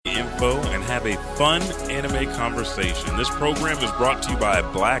info and have a fun anime conversation. This program is brought to you by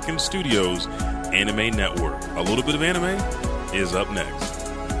Blacken Studios Anime Network. A little bit of anime is up next.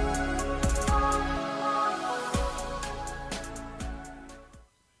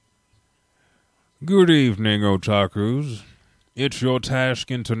 Good evening, otakus. It's your task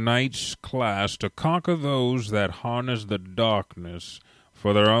in tonight's class to conquer those that harness the darkness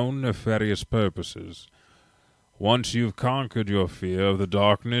for their own nefarious purposes. Once you've conquered your fear of the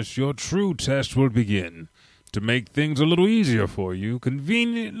darkness, your true test will begin. To make things a little easier for you,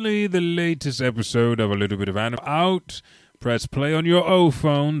 conveniently the latest episode of A Little Bit of Anime out. Press play on your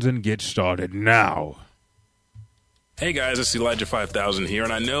O-phones and get started now. Hey guys, it's Elijah 5000 here,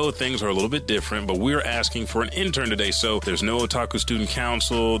 and I know things are a little bit different, but we're asking for an intern today, so there's no Otaku Student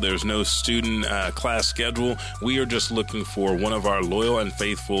Council, there's no student class schedule. We are just looking for one of our loyal and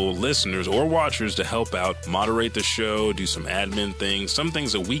faithful listeners or watchers to help out, moderate the show, do some admin things, some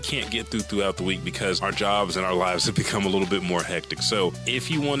things that we can't get throughout the week because our jobs and our lives have become a little bit more hectic. So if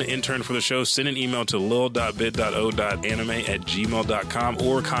you want to intern for the show, send an email to lil.bit.o.anime@gmail.com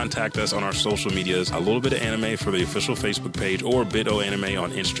or contact us on our social medias, A Little Bit of Anime for the official Facebook page or BitOAnime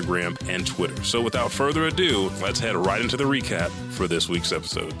on Instagram and Twitter. So without further ado, let's head right into the recap for this week's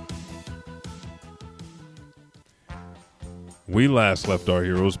episode. We last left our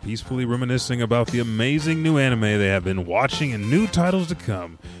heroes peacefully reminiscing about the amazing new anime they have been watching and new titles to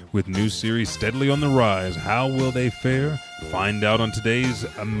come. With new series steadily on the rise, how will they fare? Find out on today's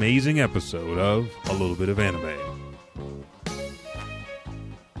amazing episode of A Little Bit of Anime.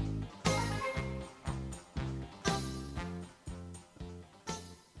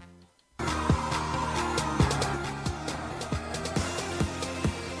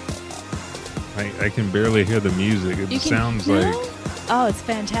 I can barely hear the music. It sounds like... Oh, it's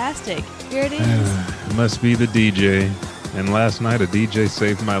fantastic. Here it is. It must be the DJ. And last night a DJ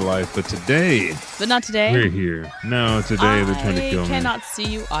saved my life. But today... But not today? We're here. No, today they're trying to kill me. I cannot see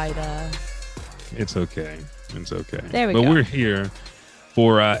you either. It's okay. It's okay. There we go. But we're here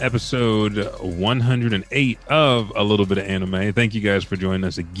for episode 108 of A Little Bit of Anime. Thank you guys for joining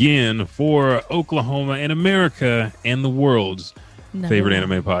us again for Oklahoma and America and the world's favorite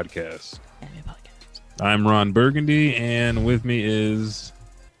anime podcast. I'm Ron Burgundy, and with me is...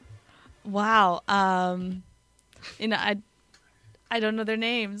 Wow. I don't know their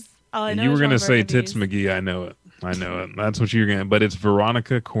names. All I know you were going to say Tits McGee. I know it. That's what you're going to... But it's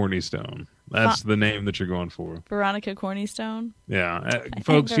Veronica Cornystone. That's the name that you're going for. Veronica Cornystone? Yeah.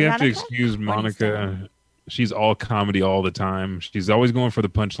 Folks, you have to excuse Monica. She's all comedy all the time. She's always going for the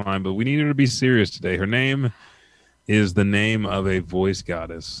punchline, but we need her to be serious today. Her name is the name of a voice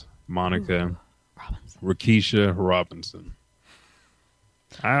goddess, Monica... Rakisha Robinson.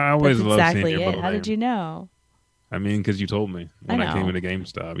 I always love seeing your it. How did you know? I mean, because you told me when I came into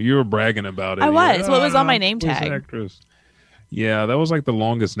GameStop. You were bragging about it. I was. What was on my name tag? Actress. Yeah, that was like the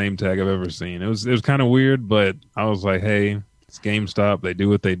longest name tag I've ever seen. It was kind of weird, but I was like, hey, it's GameStop. They do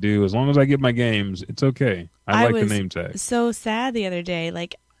what they do. As long as I get my games, it's okay. I like the name tag. So sad the other day.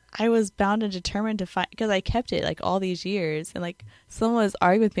 Like, I was bound and determined to find, because I kept it like all these years, and like someone was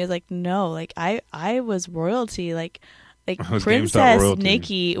arguing with me. I was like, no, like I was royalty, like Princess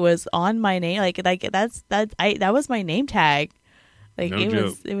Nikki was on my name, like that was my name tag, like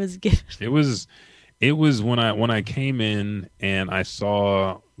it was when I came in and I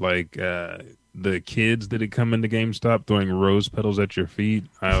saw like the kids that had come into GameStop throwing rose petals at your feet.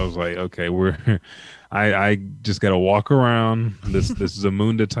 I was like, okay, I just got to walk around. This is a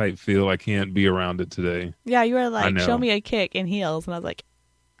Munda type feel. I can't be around it today. Yeah, you were like, show me a kick in heels. And I was like,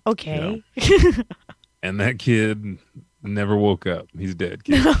 okay. Yeah. And that kid never woke up. He's dead.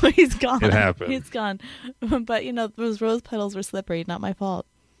 Kid. No, he's gone. It happened. He's gone. But, those rose petals were slippery. Not my fault.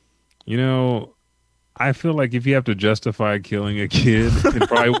 I feel like if you have to justify killing a kid, it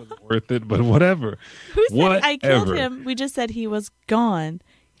probably wasn't worth it, but whatever. Who said I killed him? We just said he was gone.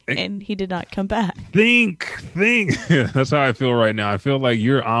 And he did not come back. Think. That's how I feel right now. I feel like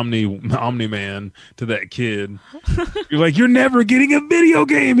you're Omni-Man to that kid. You're like, you're never getting a video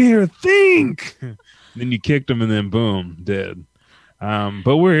game here. Think. Then you kicked him and then boom, dead.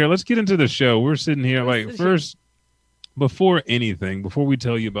 But we're here. Let's get into the show. We're sitting here first, before we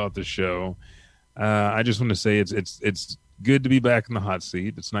tell you about the show, I just want to say it's good to be back in the hot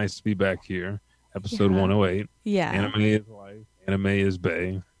seat. It's nice to be back here. Episode 108. Yeah. Anime is life. Anime is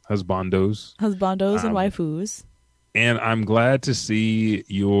bae. Husbandos and waifus. And I'm glad to see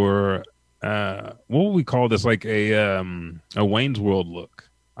your what would we call this? Like a Wayne's World look.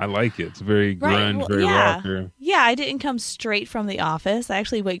 I like it. It's very grunge, very rocker. Yeah, I didn't come straight from the office. I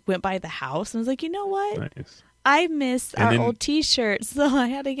actually went by the house and was like, you know what? Nice. I miss our old T-shirts, so I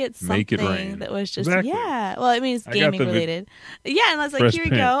had to get something that was just yeah. Well, I mean, it's gaming related. Yeah, and I was like, here we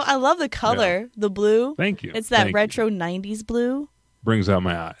go. I love the color, the blue. Thank you. It's that retro '90s blue. Brings out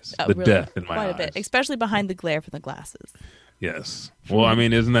my eyes. The really, death in my eyes. Quite a bit, especially behind the glare from the glasses. Well, I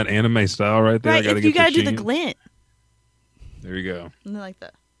mean, isn't that anime style right there? Right, you got to do the glint. There you go. And I like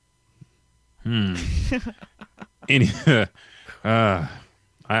that.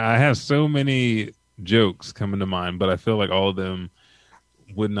 I have so many jokes coming to mind, but I feel like all of them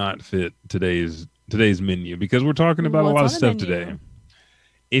would not fit today's menu because we're talking about a lot of stuff today.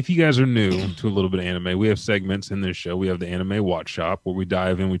 If you guys are new to a little bit of anime, we have segments in this show. We have the Anime Watch Shop where we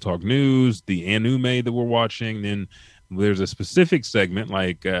dive in, we talk news, the anime that we're watching. Then there's a specific segment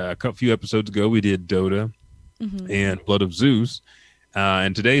like a few episodes ago we did Dota and Blood of Zeus.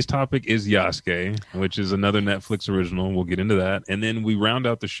 And today's topic is Yasuke, which is another Netflix original. We'll get into that. And then we round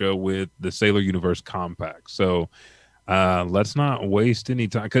out the show with the Sailor Universe Compact. So let's not waste any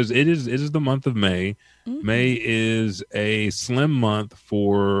time because it is the month of May. May is a slim month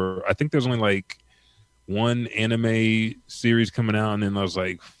for, I think there's only like one anime series coming out and then there's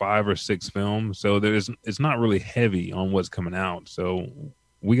like 5 or 6 films. So it's not really heavy on what's coming out. So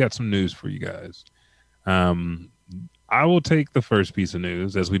we got some news for you guys. I will take the first piece of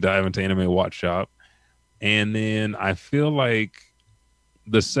news as we dive into Anime Watch Shop. And then I feel like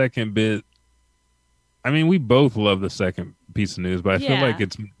the second bit, I mean, we both love the second piece of news, but I feel like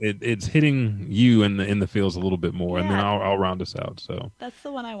it's hitting you in the feels a little bit more, and then I'll round us out. So that's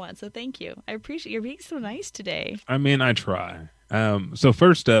the one I want. So thank you. I appreciate you're being so nice today. I mean, I try. So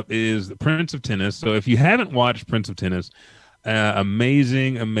first up is the Prince of Tennis. So if you haven't watched Prince of Tennis,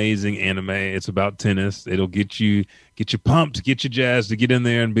 amazing anime. It's about tennis. It'll get you pumped, get you jazzed to get in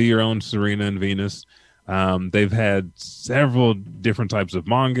there and be your own Serena and Venus. They've had several different types of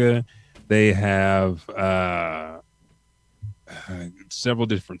manga. They have several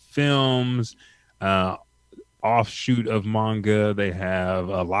different films, offshoot of manga. They have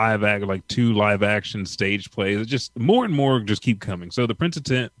a 2 live action stage plays. It's just more and more just keep coming. So the Prince of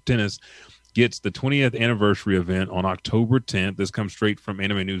Tennis gets the 20th anniversary event on October 10th. This comes straight from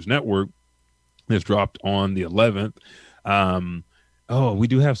Anime News Network. This dropped on the 11th. We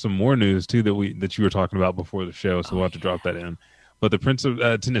do have some more news too that you were talking about before the show, so we'll have to drop that in. But the Prince of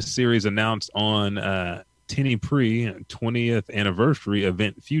Tennis series announced on TenniPri 20th anniversary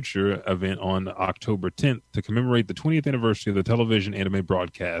future event on October 10th to commemorate the 20th anniversary of the television anime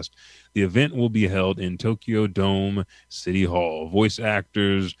broadcast. The event will be held in Tokyo Dome City Hall. Voice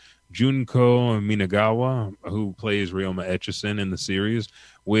actors Junko Minagawa, who plays Ryoma Etchison in the series,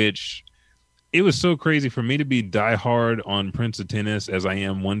 which it was so crazy for me to be diehard on Prince of Tennis as I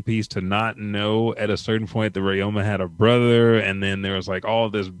am One Piece to not know at a certain point that Ryoma had a brother, and then there was like all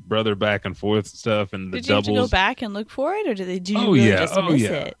this brother back and forth stuff and the doubles. Did you have to go back and look for it, or did you really just miss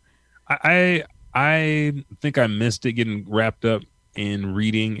it? I think I missed it getting wrapped up in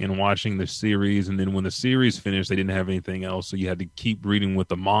reading and watching the series, and then when the series finished, they didn't have anything else, so you had to keep reading with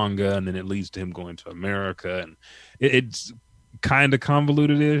the manga, and then it leads to him going to America, and it's kind of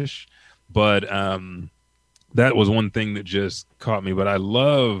convoluted-ish. But that was one thing that just caught me. But I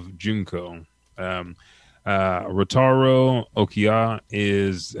love Junko. Rotaro Okiya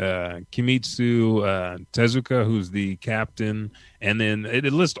is Kimitsu Tezuka, who's the captain. And then it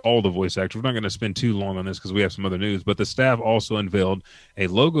lists all the voice actors. We're not going to spend too long on this because we have some other news. But the staff also unveiled a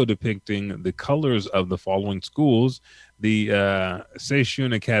logo depicting the colors of the following schools: the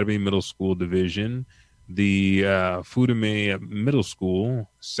Seishun Academy Middle School Division, the Furume Middle School,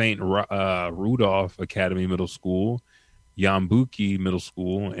 St. Rudolph Academy Middle School, Yambuki Middle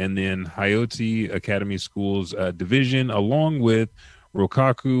School, and then Hayoti Academy Schools Division, along with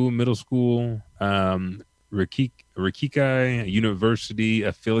Rokaku Middle School, Rikikai University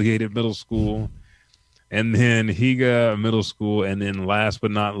Affiliated Middle School, and then Higa Middle School, and then last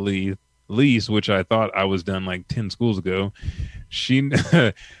but not least, which I thought I was done like 10 schools ago,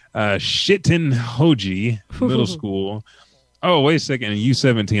 Shitten Hoji Middle School. Oh, wait a second.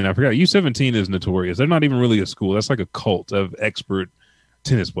 U17. I forgot. U17 is notorious. They're not even really a school. That's like a cult of expert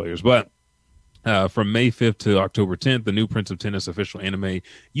tennis players. But from May 5th to October 10th, the new Prince of Tennis official anime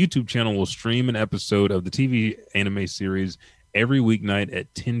YouTube channel will stream an episode of the TV anime series every weeknight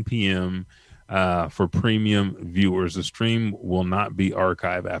at 10 p.m. For premium viewers. The stream will not be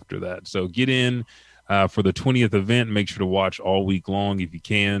archived after that. So get in for the 20th event. Make sure to watch all week long if you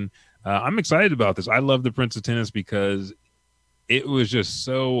can. I'm excited about this. I love the Prince of Tennis because it was just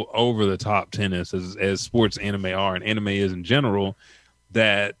so over the top tennis as sports anime are and anime is in general,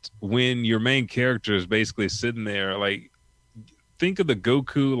 that when your main character is basically sitting there, like, think of the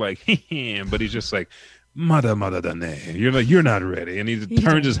Goku, like, but he's just like Mother dane. You're like, you're not ready. And he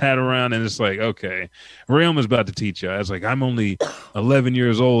turns his hat around and it's like, okay, Realma's about to teach you. I was like, I'm only 11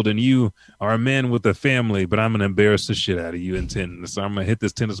 years old and you are a man with a family, but I'm going to embarrass the shit out of you in tennis. So I'm going to hit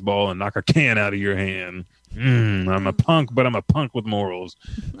this tennis ball and knock a can out of your hand. I'm a punk, but I'm a punk with morals.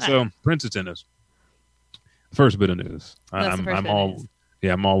 So Prince of Tennis. First bit of news. I'm all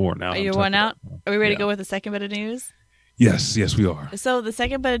worn out. Are you worn out? Are we ready to go with the second bit of news? Yes, we are. So the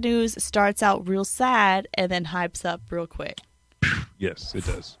second bit of news starts out real sad and then hypes up real quick. Yes, it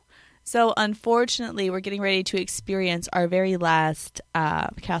does. So unfortunately, we're getting ready to experience our very last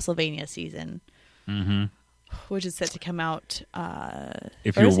Castlevania season, which is set to come out.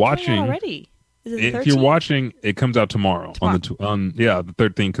 If you're watching already, if you're watching, it comes out tomorrow. On the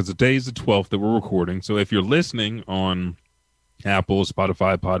 13th, because today is the 12th that we're recording. So if you're listening on Apple,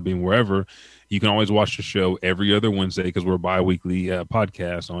 Spotify, Podbean, wherever, you can always watch the show every other Wednesday because we're a bi-weekly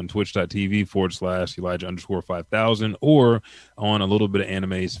podcast on twitch.tv/Elijah_5000 or on a little bit of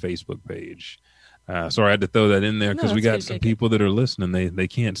Anime's Facebook page. Sorry, I had to throw that in there because we got some people that are listening. They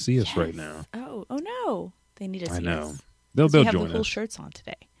can't see us right now. Oh no, they need to see us. I know. They'll join us. We have the cool shirts on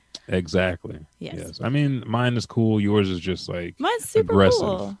today. Exactly. Yes. I mean, mine is cool. Yours is just like mine's super aggressive.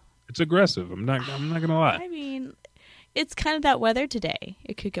 Cool. It's aggressive. I'm not gonna lie. I mean, it's kind of that weather today.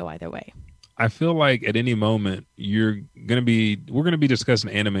 It could go either way. I feel like at any moment we're gonna be discussing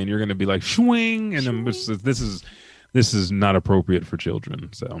anime, and you're gonna be like swing, and then this is not appropriate for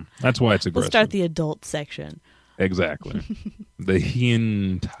children. So that's why it's aggressive. We'll start the adult section. Exactly. The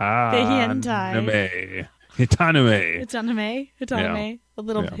hentai. Hitanime. Yeah. A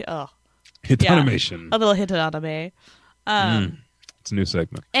little. Yeah. Oh. Hitanimation. Yeah, a little hitanime. It's a new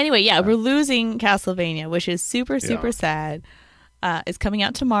segment. Anyway, we're losing Castlevania, which is super sad. It's coming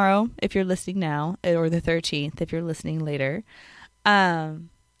out tomorrow if you're listening now, or the 13th if you're listening later. And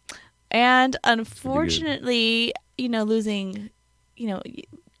unfortunately, losing,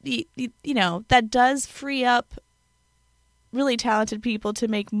 that does free up really talented people to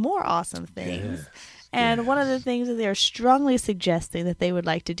make more awesome things. Yes. And one of the things that they're strongly suggesting that they would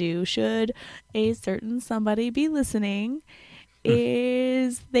like to do, should a certain somebody be listening,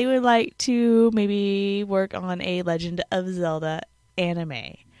 is they would like to maybe work on a Legend of Zelda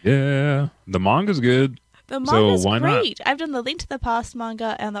anime. Yeah, the manga's good. The manga's great. I've done the Link to the Past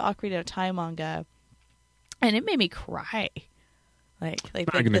manga and the Ocarina of Time manga, and it made me cry. Like the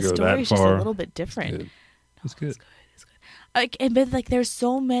story's just a little bit different. It's good. It's good. But there's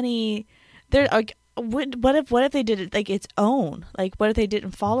so many. There like. What if they did it like its own? Like, what if they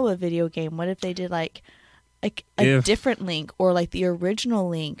didn't follow a video game? What if they did like a different Link, or like the original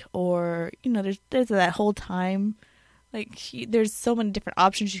Link, or there's that whole time. Like, there's so many different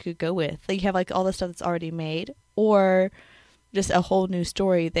options you could go with. Like, you have like all the stuff that's already made, or just a whole new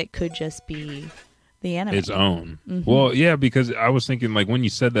story that could just be the anime. Its own. Mm-hmm. Well, yeah, because I was thinking, like, when you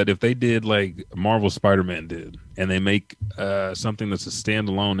said that, if they did like Marvel Spider-Man did, and they make something that's a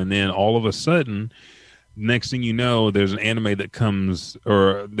standalone, and then all of a sudden, next thing you know, there's an anime that comes,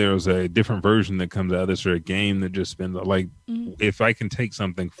 or there's a different version that comes out of this, or a game that just spins. Like, if I can take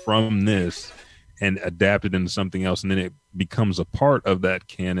something from this and adapt it into something else, and then it becomes a part of that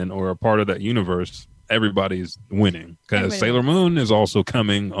canon or a part of that universe, everybody's winning. Because Sailor Moon is also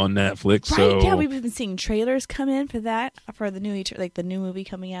coming on Netflix. Right, so yeah, we've been seeing trailers come in for that, for the new movie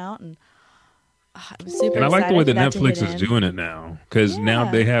coming out, and I'm super and I like the way that Netflix is doing it now, because now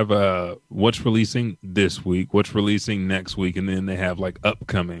they have what's releasing this week, what's releasing next week, and then they have like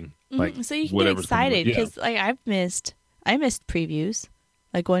upcoming, like so you can get excited, because like I missed previews,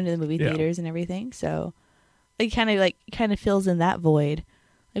 like going to the movie theaters and everything. So it kind of fills in that void.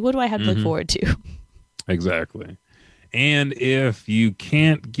 Like, what do I have to look forward to? Exactly. And if you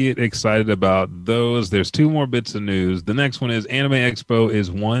can't get excited about those, there's two more bits of news. The next one is Anime Expo is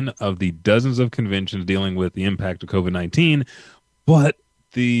one of the dozens of conventions dealing with the impact of COVID-19, but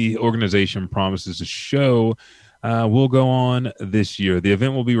the organization promises to show will go on this year. The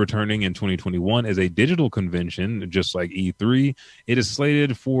event will be returning in 2021 as a digital convention, just like E3. It is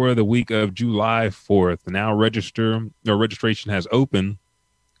slated for the week of July 4th. Now registration has opened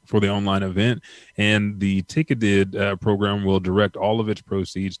for the online event, and the ticketed program will direct all of its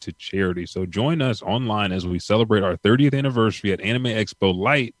proceeds to charity. So join us online as we celebrate our 30th anniversary at Anime Expo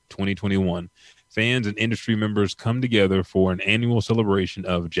Light 2021. Fans and industry members come together for an annual celebration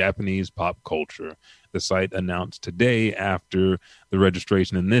of Japanese pop culture. The site announced today after the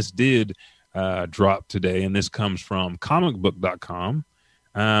registration, and this did drop today, and this comes from comicbook.com.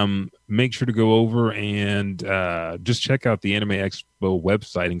 Make sure to go over and just check out the Anime Expo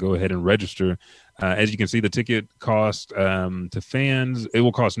website and go ahead and register. As you can see, the ticket cost to fans, it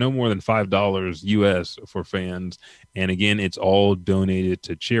will cost no more than $5 US for fans. And again, it's all donated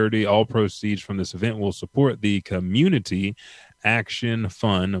to charity. All proceeds from this event will support the community action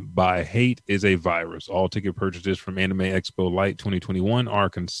fund by Hate is a Virus. All ticket purchases from Anime Expo Light 2021 are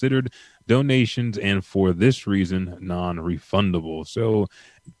considered donations and for this reason non-refundable. So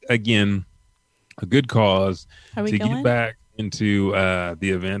again, a good cause to get back into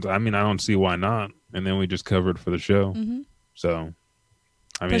the event. I mean, I don't see why not. And then we just covered for the show. Mm-hmm. So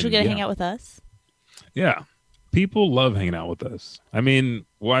I mean, plus you'll get to hang out with us. Yeah. People love hanging out with us. I mean,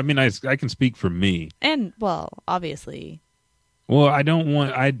 I can speak for me. And well, obviously. Well, I don't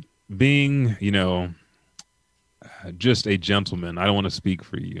want being, just a gentleman. I don't want to speak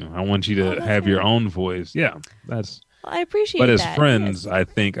for you. I want you to have your own voice. Yeah, that's. Well, I appreciate that. But as friends, yes. I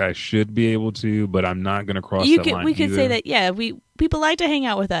think I should be able to, but I'm not going to cross that line. We could say that, yeah, people like to hang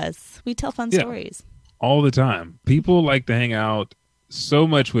out with us. We tell fun stories. All the time. People like to hang out so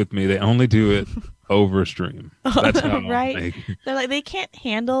much with me, they only do it over stream. That's how right. They're like, they can't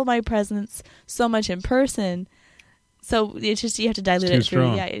handle my presence so much in person. So it's just, you have to dilute it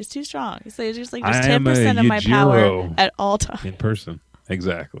through. Yeah, it's too strong. So it's just like 10% of my power at all times. In person.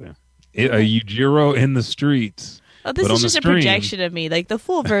 Exactly. A Yujiro in the streets. Oh, this is just a projection of me. Like the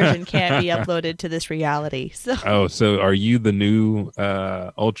full version can't be uploaded to this reality. So. So are you the new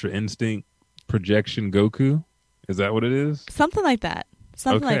Ultra Instinct projection Goku? Is that what it is? Something like that.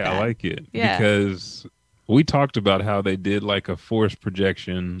 Something like that. I like it. Yeah. Because we talked about how they did like a force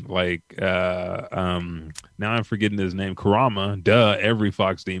projection, like now I'm forgetting his name, Kurama, every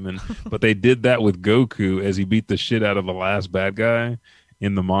Fox Demon. But they did that with Goku as he beat the shit out of the last bad guy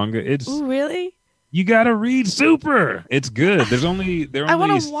in the manga. Ooh, really? You gotta read Super. It's good. There are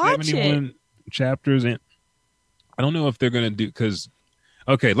only 71 chapters, and I don't know if they're gonna do because.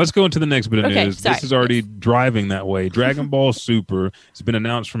 Okay, let's go into the next bit of news. Sorry. This is already driving that way. Dragon Ball Super has been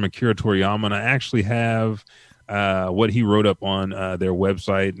announced from Akira Toriyama, and I actually have what he wrote up on their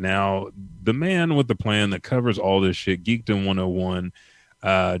website. Now, the man with the plan that covers all this shit, Geekdom 101,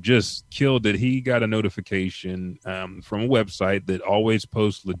 just killed it. He got a notification from a website that always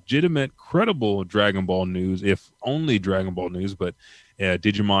posts legitimate, credible Dragon Ball news, if only Dragon Ball news, but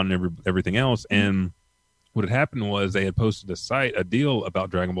Digimon and everything else. And what had happened was they had posted a deal about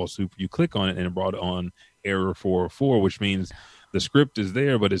Dragon Ball Super. You click on it and it brought on error 404, which means the script is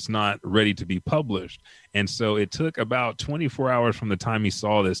there, but it's not ready to be published. And so it took about 24 hours from the time he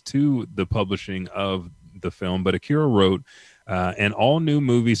saw this to the publishing of the film. But Akira wrote, an all-new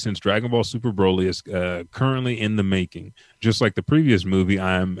movie since Dragon Ball Super Broly is currently in the making. Just like the previous movie,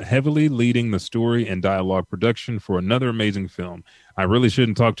 I am heavily leading the story and dialogue production for another amazing film. I really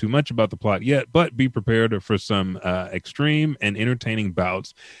shouldn't talk too much about the plot yet, but be prepared for some extreme and entertaining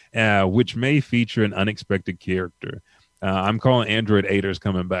bouts, which may feature an unexpected character. I'm calling Android Ader's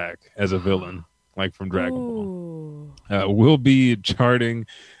coming back as a villain, like from Dragon Ball. We'll be charting.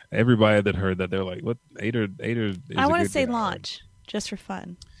 Everybody that heard that, they're like, "What? Ader is I want to say guy. Launch, just for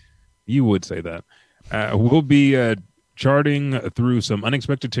fun." You would say that. We'll be charting through some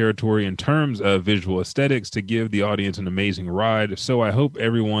unexpected territory in terms of visual aesthetics to give the audience an amazing ride. So I hope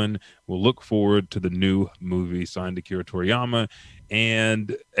everyone will look forward to the new movie, signed Akira Toriyama.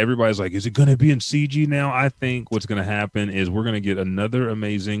 And everybody's like, is it going to be in CG now? I think what's going to happen is we're going to get another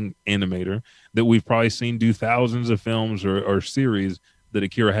amazing animator that we've probably seen do thousands of films or series that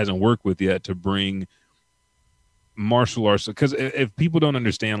Akira hasn't worked with yet to bring martial arts. Because if people don't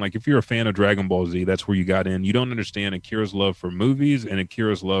understand, like if you're a fan of Dragon Ball Z, that's where you got in. You don't understand Akira's love for movies and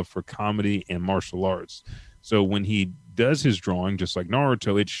Akira's love for comedy and martial arts. So when he does his drawing, just like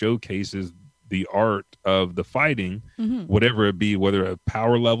Naruto, it showcases the art of the fighting, whatever it be, whether it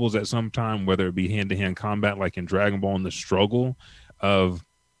power levels at some time, whether it be hand-to-hand combat like in Dragon Ball, and the struggle of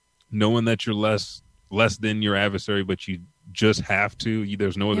knowing that you're less than your adversary, but you just have to.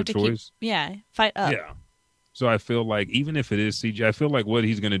 There's no other choice. Fight up. Yeah. So I feel like even if it is CG, I feel like what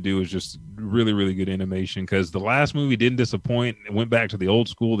he's going to do is just really, really good animation, because the last movie didn't disappoint. It went back to the old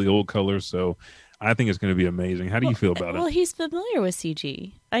school, the old colors. So I think it's going to be amazing. How do you feel about it? Well, he's familiar with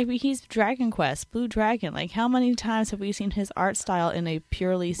CG. I mean, he's Dragon Quest, Blue Dragon. Like, how many times have we seen his art style in a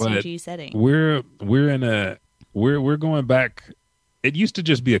purely CG setting? We're going back. It used to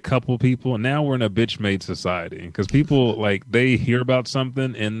just be a couple people, and now we're in a bitch-made society, because people, like, they hear about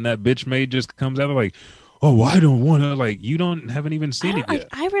something, and that bitch-made just comes out of, like, oh, I don't want to, like, you haven't even seen it yet.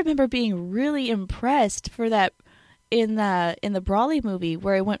 I remember being really impressed for that in the Brawly movie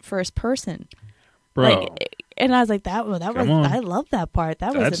where it went first person. Bro. And I was like, I love that part.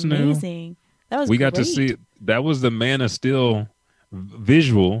 That's amazing. New. That was We great. got to see, that was the Man of Steel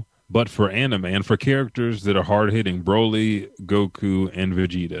visual but for anime and for characters that are hard hitting, Broly, Goku, and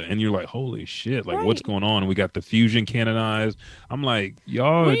Vegeta. And you're like, holy shit, like what's going on? And we got the fusion canonized. I'm like,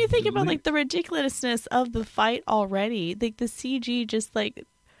 y'all. What do you think about like the ridiculousness of the fight already? Like the CG just like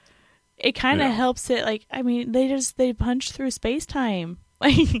it kind of helps it. Like, I mean, they punch through space time.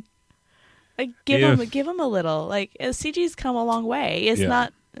 Like give them a little. Like CG's come a long way. It's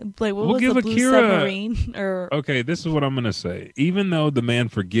not like what was the Blue Submarine or okay, this is what I'm gonna say. Even though the man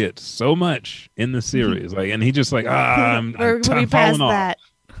forgets so much in the series, like, and he just like I'm falling off.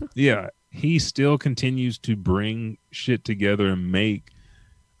 Yeah, he still continues to bring shit together and make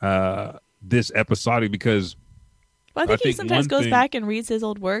this episodic because. Well, I think he sometimes goes back and reads his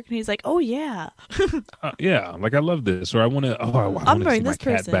old work, and he's like, "Oh yeah, yeah, like I love this," or I want to. I want to see my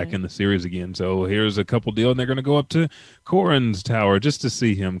cat back in the series again. So here's a couple deal, and they're going to go up to Corrin's tower just to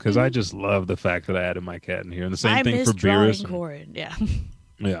see him because I just love the fact that I added my cat in here. And the same thing for Beerus. Corrin, yeah,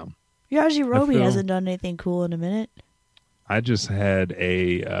 yeah. Yajirobe hasn't done anything cool in a minute. I just had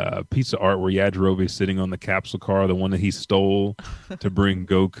a piece of art where Yajirobe is sitting on the capsule car, the one that he stole to bring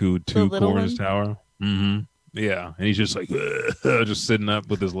Goku to Corrin's tower. Mm-hmm. Yeah, and he's just like just sitting up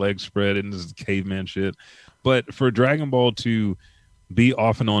with his legs spread and this caveman shit. But for Dragon Ball to be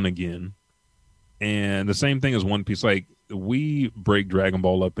off and on again, and the same thing as One Piece, like we break Dragon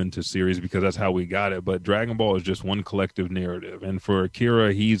Ball up into series because that's how we got it. But Dragon Ball is just one collective narrative, and for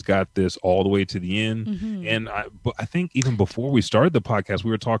Akira, he's got this all the way to the end. Mm-hmm. And I think even before we started the podcast,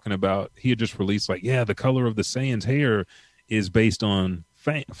 we were talking about he had just released like, the color of the Saiyan's hair is based on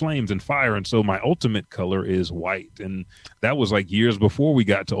flames and fire, and so my ultimate color is white, and that was like years before we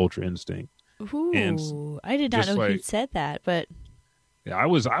got to Ultra Instinct. Ooh, and I did not know he'd said that, but yeah, I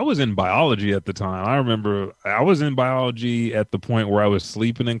was in biology at the time. I remember I was in biology at the point where I was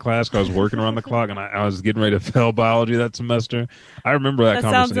sleeping in class because I was working around the clock, and I was getting ready to fail biology that semester. I remember that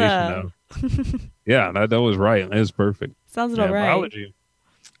conversation. Yeah, that was right. It was perfect. Sounds about right. Biology.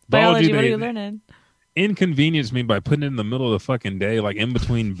 What are you learning? Inconvenience me by putting it in the middle of the fucking day, like in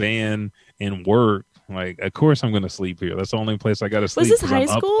between band and work. Like, of course I'm going to sleep here. That's the only place I got to sleep. Was this high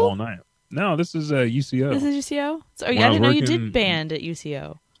school? Up all night. No, this is UCO. This is UCO. So I didn't know you did band at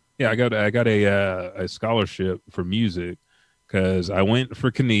UCO. Yeah, I got a scholarship for music because I went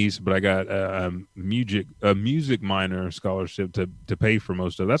for Kines, but I got a music minor scholarship to pay for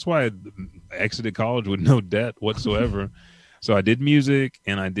most of. That's why I exited college with no debt whatsoever. So I did music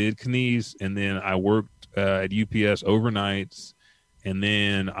and I did Kines, and then I worked at UPS overnights, and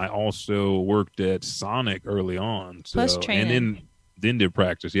then I also worked at Sonic early on. So, plus training. And then did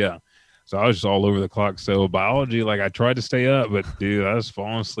practice, yeah. So I was just all over the clock. So biology, like I tried to stay up, but dude, I was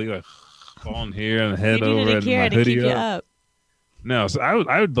falling asleep, like falling here and head over and my hoodie up. No, so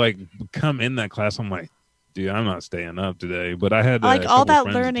I would like come in that class. I'm like, dude, I'm not staying up today. But I had like all that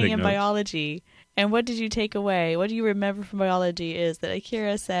learning in biology. And what did you take away? What do you remember from biology is that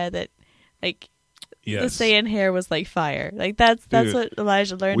Akira said that, like, the Saiyan hair was like fire. Like, that's what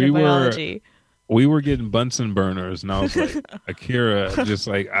Elijah learned in biology. We were getting Bunsen burners, and I was like, Akira, just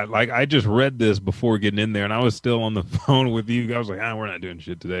like, I just read this before getting in there, and I was still on the phone with you. I was like, we're not doing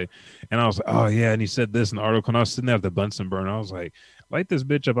shit today. And I was like, oh, yeah, and he said this in the article, and I was sitting there with the Bunsen burner. I was like, light this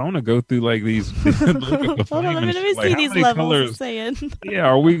bitch up. I want to go through like these. Hold on, let me see these levels. Yeah,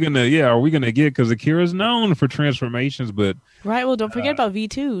 are we gonna get? Because Akira's known for transformations, but right. Well, don't forget about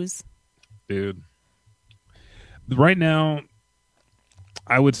V2s, dude. Right now,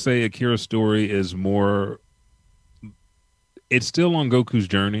 I would say Akira's story is more. It's still on Goku's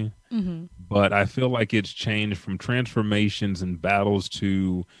journey, but I feel like it's changed from transformations and battles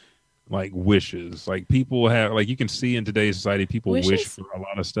to like wishes. Like people have, like you can see in today's society, people wish for a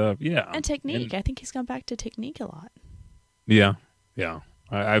lot of stuff. Yeah. And technique. I think he's gone back to technique a lot. Yeah. Yeah.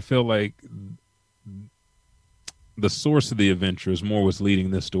 I feel like the source of the adventure is more what's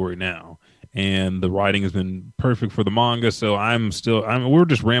leading this story now. And the writing has been perfect for the manga. So we're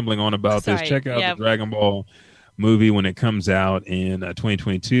just rambling on about this. Check out the Dragon Ball movie when it comes out in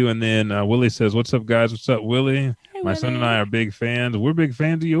 2022. And then Willie says, what's up, guys? What's up, Willie? My son and I are big fans. We're big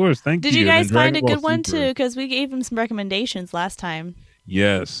fans of yours. Thank you. Did you guys find a good one, too? Because we gave him some recommendations last time.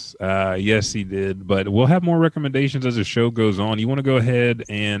 Yes. Yes, he did. But we'll have more recommendations as the show goes on. You want to go ahead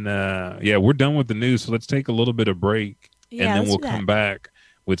and, we're done with the news. So let's take a little bit of break. And then we'll come back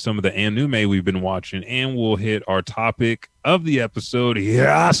with some of the anime we've been watching. And we'll hit our topic of the episode,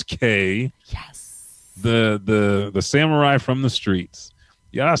 Yasuke. Yes. The samurai from the streets.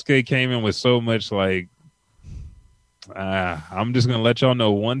 Yasuke came in with so much like, I'm just gonna let y'all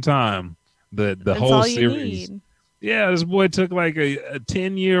know one time that the whole series. Yeah, this boy took like a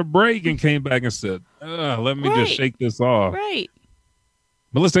 10-year break and came back and said, "Let me just shake this off." Right.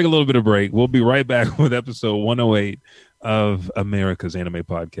 But let's take a little bit of break. We'll be right back with episode 108 of America's Anime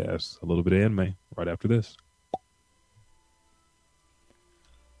Podcast. A little bit of anime right after this.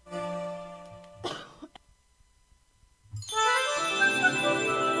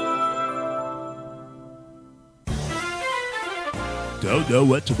 Don't know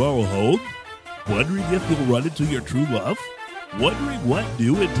what tomorrow holds? Wondering if you'll run into your true love? Wondering what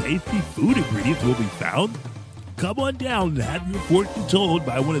new and tasty food ingredients will be found? Come on down and have your fortune told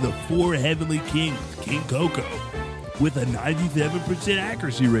by one of the 4 heavenly kings, King Coco. With a 97%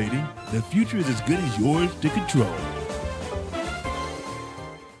 accuracy rating, the future is as good as yours to control.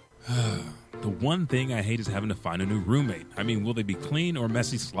 The one thing I hate is having to find a new roommate. I mean, will they be clean or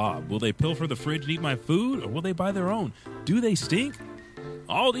messy slob? Will they pilfer the fridge and eat my food, or will they buy their own? Do they stink?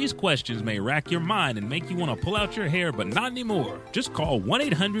 All these questions may rack your mind and make you want to pull out your hair, but not anymore. Just call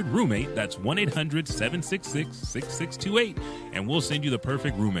 1-800-ROOMMATE, that's 1-800-766-6628, and we'll send you the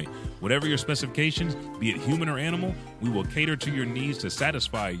perfect roommate. Whatever your specifications, be it human or animal, we will cater to your needs to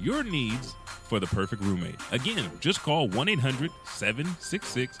satisfy your needs for the perfect roommate. Again, just call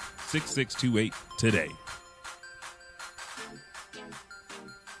 1-800-766-6628 today.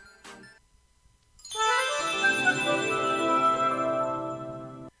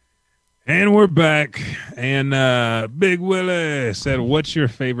 And we're back. And Big Willie said, what's your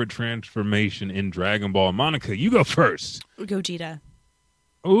favorite transformation in Dragon Ball? Monica, you go first. Gogeta.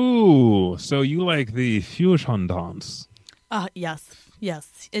 Ooh, so you like the fusion dance? Yes.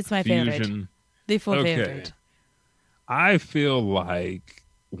 It's my favorite. The favorite. I feel like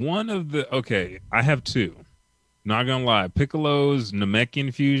one of the... Okay, I have 2. Not gonna lie. Piccolo's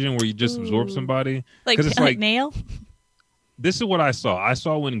Namekian fusion, where you just absorb somebody. Like, it's like Nail? This is what I saw. I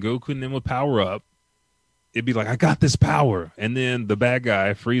saw when Goku and them would power up, it'd be like, I got this power. And then the bad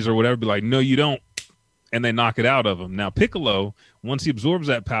guy, Frieza or whatever, be like, no, you don't. And they knock it out of him. Now, Piccolo, once he absorbs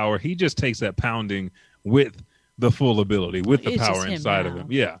that power, he just takes that pounding with the full ability, with the power inside of him.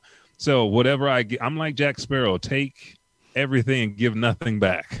 Yeah. So whatever I get, I'm like Jack Sparrow. Take everything and give nothing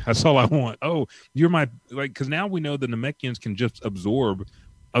back. That's all I want. Oh, you're my, like, because now we know the Namekians can just absorb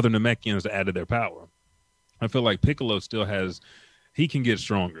other Namekians to add to their power. I feel like Piccolo still has, he can get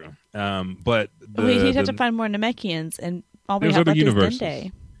stronger. But he'd have to find more Namekians, and all we have left is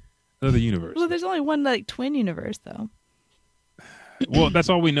Dende. Other universe. Well, there's only one like twin universe, though. Well, that's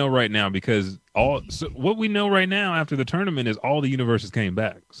all we know right now, because what we know right now after the tournament is all the universes came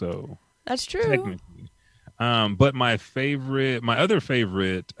back. So that's true. Technically. But my other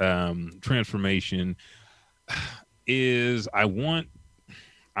favorite transformation is I want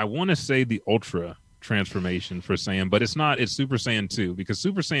to say the Ultra transformation for Saiyan, but it's not. It's Super Saiyan 2, because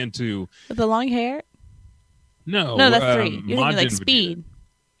Super Saiyan 2 with the long hair. No, that's 3. You're thinking like Speed.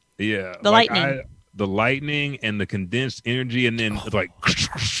 Yeah, the lightning. The lightning and the condensed energy, and then like,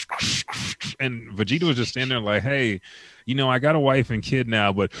 and Vegeta was just standing there like, hey, I got a wife and kid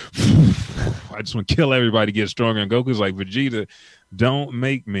now, but I just want to kill everybody, get stronger. And Goku's like, Vegeta, don't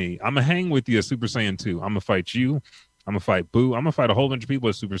make me. I'm going to hang with you as Super Saiyan 2. I'm going to fight you. I'm going to fight Boo. I'm going to fight a whole bunch of people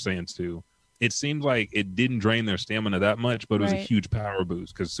as Super Saiyan 2. It seemed like it didn't drain their stamina that much, but it was a huge power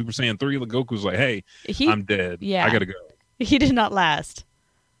boost. Because Super Saiyan 3, Goku was like, hey, I'm dead. Yeah. I got to go. He did not last.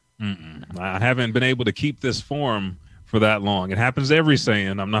 I haven't been able to keep this form for that long. It happens to every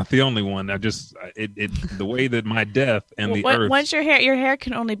Saiyan. I'm not the only one. The way that my death and the earth. Once your hair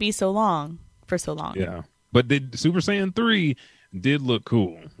can only be so long for so long. Yeah. But Super Saiyan 3 did look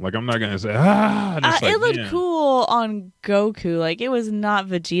cool. Like, I'm not going to say, it looked cool on Goku. Like, it was not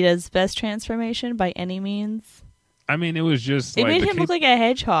Vegeta's best transformation by any means. I mean, it was just it made him look like a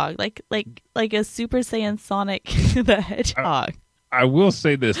hedgehog, like a Super Saiyan Sonic the Hedgehog. I will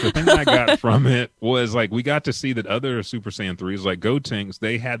say this. The thing I got from it was, like, we got to see that other Super Saiyan 3s, like Gotenks,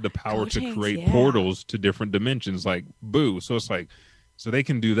 they had the power to create portals to different dimensions, like Boo. So it's like, so they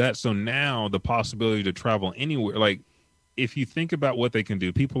can do that. So now the possibility to travel anywhere, like, if you think about what they can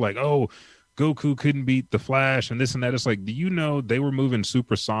do, people are like, oh, Goku couldn't beat the Flash and this and that. It's like, do you know they were moving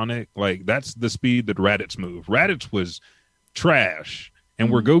supersonic? Like, that's the speed that Raditz moved. Raditz was trash.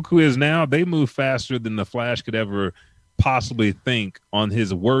 And where Goku is now, they move faster than the Flash could ever possibly think on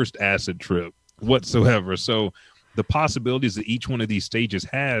his worst acid trip whatsoever. So the possibilities that each one of these stages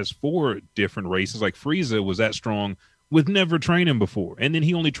has for different races, like Frieza was that strong with never training before. And then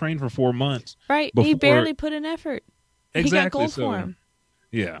he only trained for 4 months. Right. He barely put in effort. Exactly. He got gold form.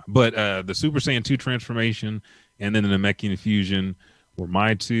 Yeah. But the Super Saiyan 2 transformation and then the Namekian fusion were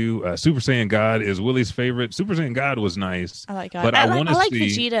my 2. Super Saiyan God is Willie's favorite. Super Saiyan God was nice. I like God. But I like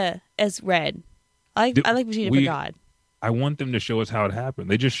Vegeta as Red. I like Vegeta for God. I want them to show us how it happened.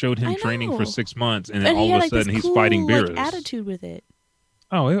 They just showed him training for 6 months, and then all of a sudden he's fighting Beerus. Attitude with it.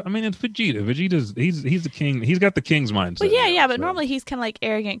 Oh, I mean, it's Vegeta. Vegeta's he's the king. He's got the king's mindset. But yeah. But normally he's kind of like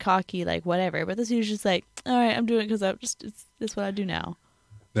arrogant, cocky, like whatever. But this he's just like, all right, I'm doing it because it's what I do now.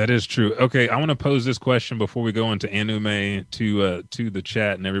 That is true. Okay, I want to pose this question before we go into anime to the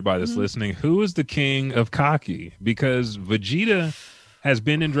chat and everybody that's listening. Who is the king of cocky? Because Vegeta has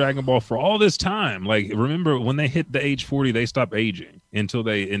been in Dragon Ball for all this time. Like, remember when they hit the age 40, they stop aging until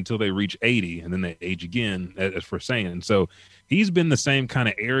they reach 80, and then they age again as for Saiyan. So he's been the same kind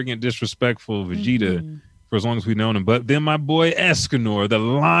of arrogant, disrespectful Vegeta for as long as we've known him. But then my boy Escanor, the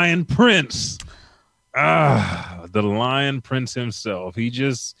Lion Prince, the Lion Prince himself. He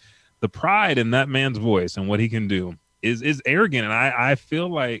just, the pride in that man's voice and what he can do is arrogant, and I feel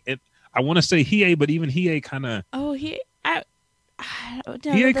like it. I want to say Hiei, but even Hiei kind of. Oh, he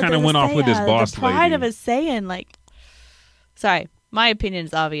kind of went off with his boss lady. The pride lady. of his saying, like, sorry, my opinion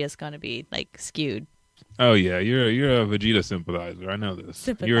is obvious going to be like skewed. Oh yeah, you're a Vegeta sympathizer. I know this.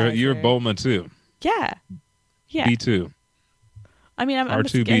 Sympathizer. You're Bulma too. Yeah. B2. I mean, I'm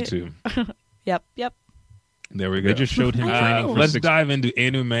R2B2. Yep. There we go. They just showed him training. Let's dive into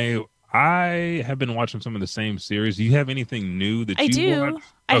anime. I have been watching some of the same series. Do you have anything new that you watch?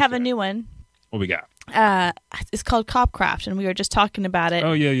 I have a new one. What we got? It's called Copcraft, and we were just talking about it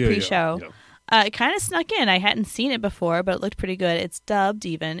pre-show. Yeah. It kind of snuck in. I hadn't seen it before, but it looked pretty good. It's dubbed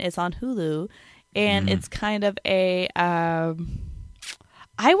even. It's on Hulu, and it's kind of a, I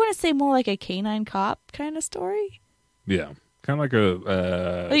want to say more like a canine cop kind of story. Yeah. Kind of like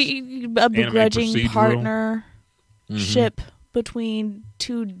a begrudging partnership between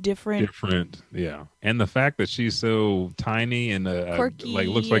two different, yeah. And the fact that she's so tiny and quirky, like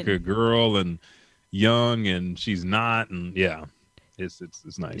looks like a girl and young, and she's not, and yeah, it's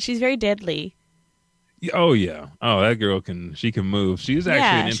nice. She's very deadly. Oh yeah. Oh, that girl can move. She's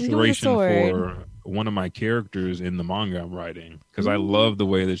actually an inspiration for one of my characters in the manga I'm writing, because I love the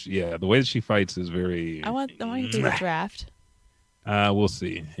way that she fights is very. I want to do the draft. We'll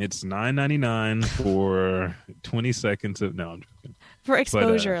see. It's $9.99 for 20 seconds of no. I'm joking. For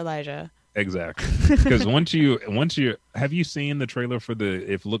exposure, Elijah. Exactly. Because once you have you seen the trailer for the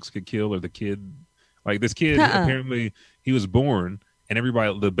If Looks Could Kill, or the kid, like this kid apparently he was born and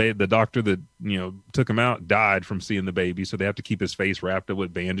everybody the doctor that took him out died from seeing the baby, so they have to keep his face wrapped up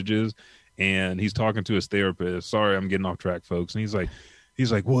with bandages, and he's talking to his therapist. Sorry, I'm getting off track, folks. And he's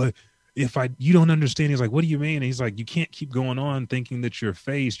like, what? You don't understand. He's like, what do you mean? And he's like, you can't keep going on thinking that your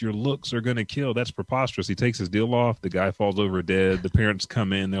looks are going to kill. That's preposterous. He takes his deal off. The guy falls over dead. The parents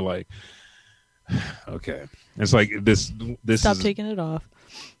come in. They're like, okay. It's like this. Stop taking it off.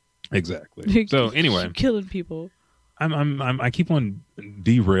 Exactly. So anyway, keep killing people. I keep on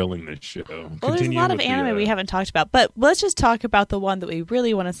derailing this show. Well, there's a lot of anime we haven't talked about, but let's just talk about the one that we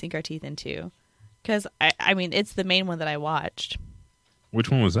really want to sink our teeth into, because I mean, it's the main one that I watched. Which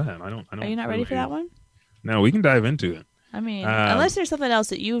one was that? I don't. Are you not ready for that one? No, we can dive into it. I mean, unless there's something else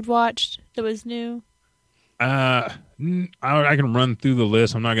that you'd watched that was new. I can run through the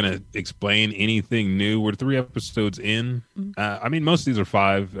list. I'm not going to explain anything new. We're 3 episodes in. I mean, most of these are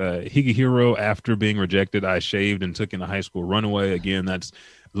 5. Higehiro, after being rejected, I shaved and took in a high school runaway. Again,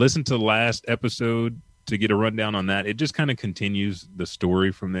 listen to the last episode to get a rundown on that. It just kind of continues the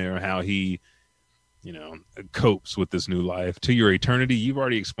story from there, how he copes with this new life. To Your Eternity, you've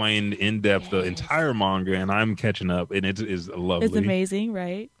already explained in depth the entire manga, and I'm catching up, and it is lovely. It's amazing,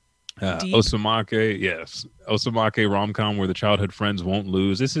 right? Osamake, yes. Osamake rom-com where the childhood friends won't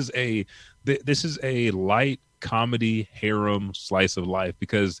lose. This is a light comedy harem slice of life,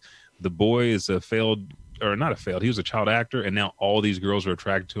 because the boy is he was a child actor, and now all these girls are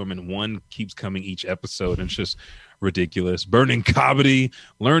attracted to him, and one keeps coming each episode, and it's just ridiculous. Burning kabaddi,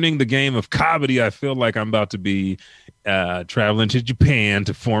 learning the game of kabaddi. I feel like I'm about to be traveling to Japan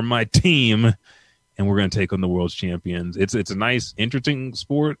to form my team, and we're going to take on the world's champions. It's a nice, interesting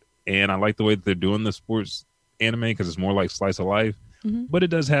sport, and I like the way that they're doing the sports anime, because it's more like slice of life. But it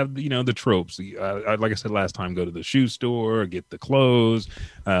does have the tropes. Like I said last time, go to the shoe store, get the clothes,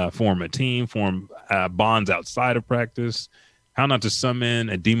 form a team, form bonds outside of practice. How Not to Summon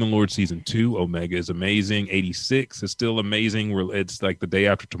a Demon Lord Season 2. Omega is amazing. 86 is still amazing. It's like The Day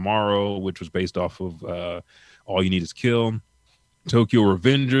After Tomorrow, which was based off of All You Need Is Kill. Tokyo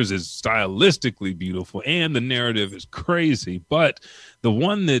Revengers is stylistically beautiful, and the narrative is crazy. But the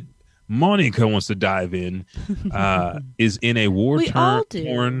one that Monica wants to dive in is in a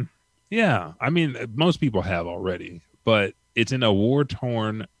war-torn... Yeah, I mean, most people have already, but it's in a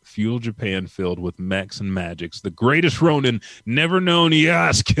war-torn feudal Japan filled with mechs and magics. The greatest Ronin, never known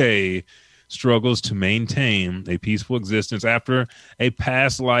Yasuke, struggles to maintain a peaceful existence after a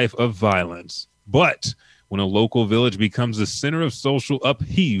past life of violence. But when a local village becomes the center of social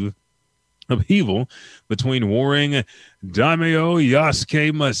upheaval between warring daimyo,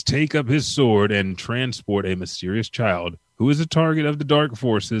 Yasuke must take up his sword and transport a mysterious child who is a target of the dark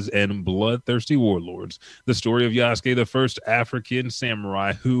forces and bloodthirsty warlords. The story of Yasuke, the first African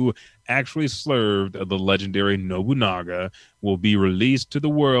samurai who actually served the legendary Nobunaga, will be released to the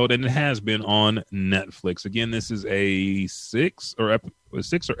world, and it has been on Netflix. Again, this is a 6 or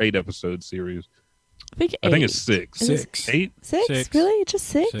 8 episode series. I think it's 6. Six. 8? 6? Really? Just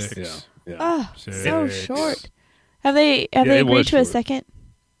 6? Yeah. Oh, Six. so short. Have they agreed to a second?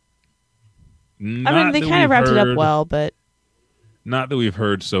 I mean, they kind of wrapped it up well, but not that we've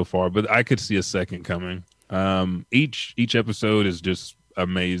heard so far, but I could see a second coming. Each episode is just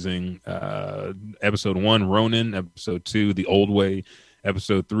amazing. Episode 1, Ronin. Episode 2, The Old Way.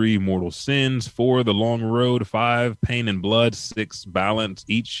 Episode 3, Mortal Sins. 4, The Long Road. 5, Pain and Blood. 6, Balance.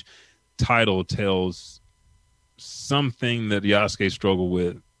 Each title tells something that Yasuke struggled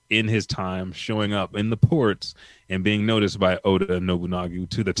with in his time showing up in the ports and being noticed by Oda Nobunaga,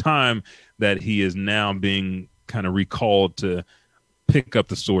 to the time that he is now being kind of recalled to pick up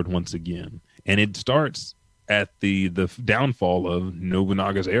the sword once again. And it starts at the downfall of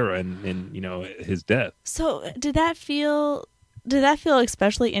Nobunaga's era and his death. So did that feel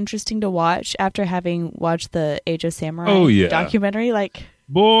especially interesting to watch after having watched the Age of Samurai documentary? Like,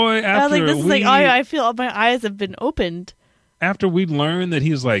 boy, after I was like, this is like, I feel my eyes have been opened. After we learned that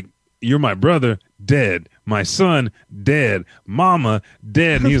he's like, you're my brother, dead. My son, dead. Mama,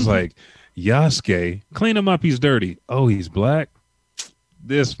 dead. And he's like, Yasuke, clean him up. He's dirty. Oh, he's black.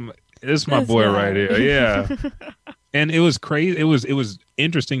 This my boy right here. Yeah. And it was crazy. It was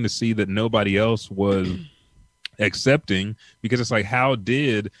interesting to see that nobody else was accepting, because it's like, how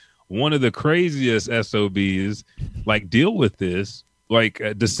did one of the craziest SOBs like deal with this? Like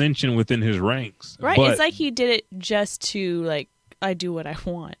dissension within his ranks. Right. But it's like he did it just to like, I do what I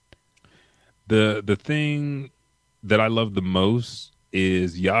want. The thing that I love the most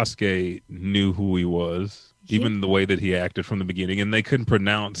is Yasuke knew who he was, even the way that he acted from the beginning, and they couldn't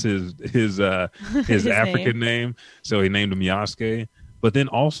pronounce his African name, so he named him Yasuke. But then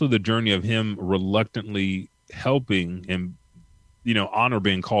also the journey of him reluctantly helping and honor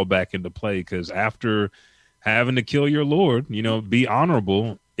being called back into play, because after having to kill your lord, be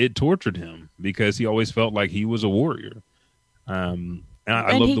honorable, it tortured him because he always felt like he was a warrior. And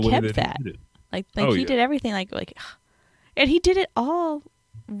I love the way that he did it. Like he did everything like, and he did it all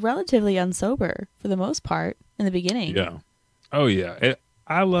relatively unsober for the most part in the beginning. Yeah. Oh yeah.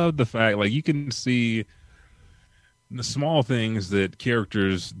 I love the fact, like, you can see the small things that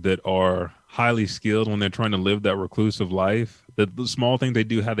characters that are highly skilled when they're trying to live that reclusive life, the small things they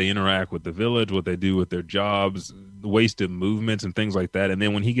do, how they interact with the village, what they do with their jobs, wasted movements and things like that. And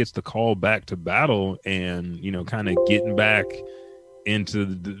then when he gets the call back to battle and, kind of getting back into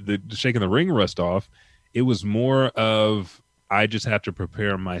the shaking the ring rust off, it was more of, I just have to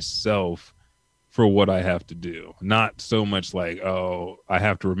prepare myself for what I have to do. Not so much like, oh, I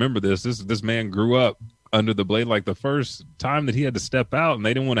have to remember this man grew up under the blade. Like the first time that he had to step out and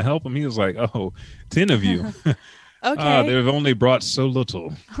they didn't want to help him, he was like, 10 of you. Okay. They've only brought so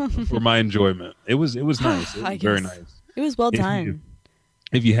little for my enjoyment. It was nice. It was very nice. It was well done.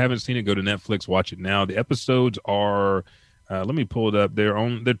 If you haven't seen it, go to Netflix, watch it now. The episodes are, let me pull it up. They're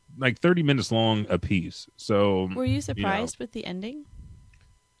like 30 minutes long a piece. So were you surprised with the ending?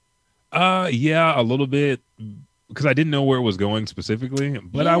 Yeah, a little bit, because I didn't know where it was going specifically,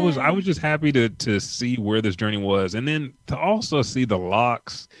 but I was just happy to see where this journey was, and then to also see the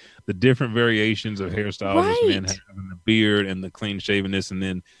locks, the different variations of hairstyles this man had, and the beard and the clean shavenness, and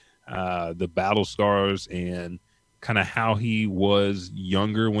then the battle scars and kind of how he was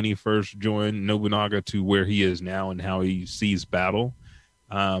younger when he first joined Nobunaga to where he is now and how he sees battle.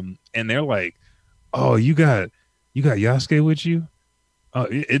 And they're like, "Oh, you got Yasuke with you?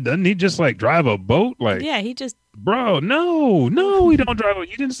 It doesn't he just like drive a boat? Like, yeah, he just, bro, no, he don't drive a.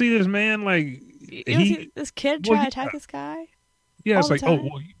 You didn't see this man like this kid try to attack this guy? Yeah, it's like,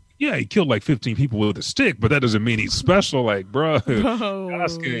 yeah, he killed like 15 people with a stick, but that doesn't mean he's special. Like, bro,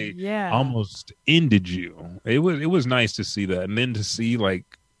 Yasuke almost ended you. It was nice to see that, and then to see like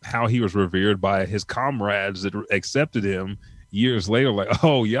how he was revered by his comrades that accepted him years later. Like,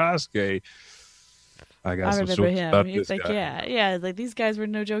 oh, Yasuke, I remember him. He's like, yeah, like these guys were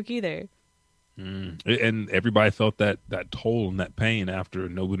no joke either. And everybody felt that toll and that pain after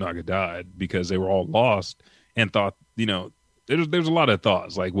Nobunaga died, because they were all lost and thought, there's a lot of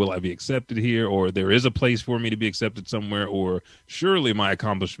thoughts like, will I be accepted here, or there is a place for me to be accepted somewhere, or surely my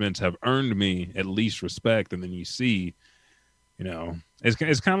accomplishments have earned me at least respect. And then you see,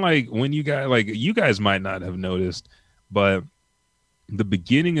 It's kind of like when you guys might not have noticed, but the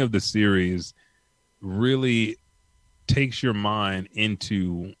beginning of the series really takes your mind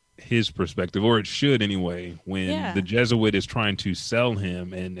into his perspective, or it should anyway, when the Jesuit is trying to sell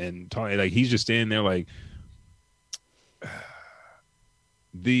him and talk, like he's just standing there like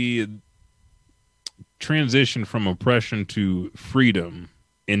the transition from oppression to freedom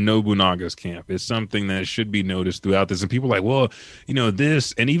in Nobunaga's camp is something that should be noticed throughout this. And people are like, well,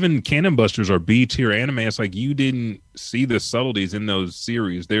 this, and even Cannon Busters are B-tier anime. It's like you didn't see the subtleties in those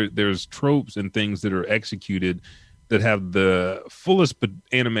series. There's tropes and things that are executed that have the fullest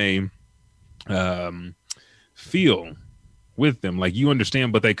anime feel with them. Like you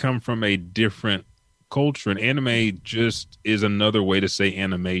understand, but they come from a different culture. And anime just is another way to say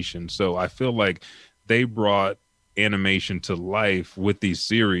animation. So I feel like they brought animation to life with these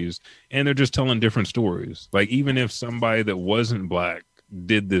series, and they're just telling different stories. Like even if somebody that wasn't black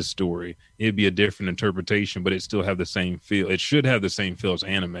did this story, it'd be a different interpretation, but it still have the same feel. It should have the same feel as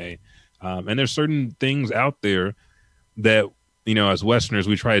anime. And there's certain things out there that as Westerners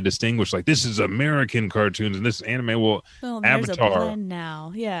we try to distinguish, like this is American cartoons and this is anime. Well, there's Avatar a blend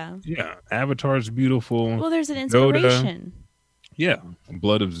now. Yeah, Avatar's beautiful. Well, there's an inspiration.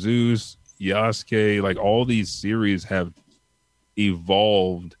 Blood of Zeus, Yasuke, like all these series have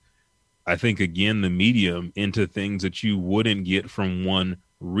evolved, I think, again, the medium into things that you wouldn't get from one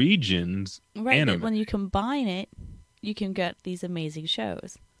region's anime. When you combine it, you can get these amazing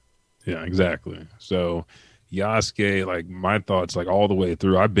shows. Yeah, exactly. So Yasuke, like my thoughts, like all the way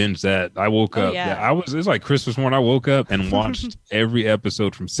through. I binged that. I woke up. Yeah, it was like Christmas morning. I woke up and watched every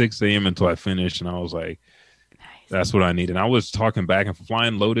episode from 6 a.m. until I finished, and I was like, that's what I need. And I was talking back and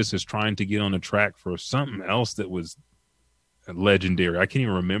Flying Lotus is trying to get on the track for something else that was legendary. I can't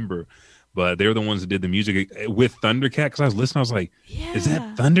even remember, but they're the ones that did the music with Thundercat. Because I was listening, I was like, is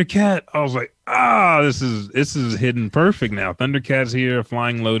that Thundercat? I was like, this is hidden perfect now. Thundercat's here,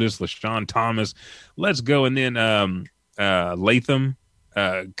 Flying Lotus, LaShawn Thomas. Let's go. And then Latham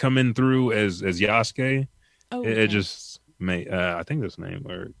coming through as Yasuke. Oh, it just made, I think that's his name,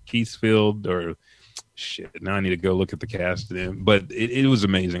 or Keithfield, or shit, now I need to go look at the cast then. But it was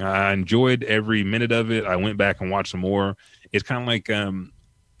amazing. I enjoyed every minute of it. I went back and watched some more. It's kind of like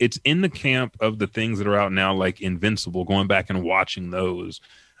it's in the camp of the things that are out now, like Invincible, going back and watching those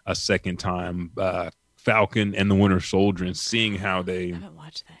a second time. Falcon and the Winter Soldier, and seeing how they... I haven't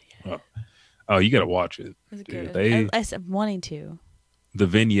watched that yet. Oh, you got to watch it. Is it good? I'm wanting to. The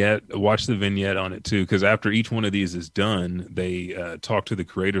vignette, watch the vignette on it too, because after each one of these is done, they talk to the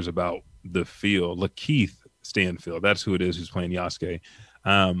creators about the feel. Lakeith Stanfield, that's who it is who's playing Yasuke.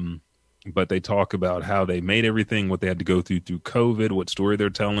 But they talk about how they made everything, what they had to go through COVID, what story they're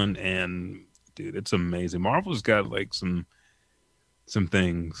telling, and dude, it's amazing. Marvel's got like some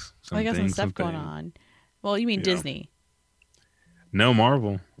things. They got some stuff going on. Well, you mean Disney? No,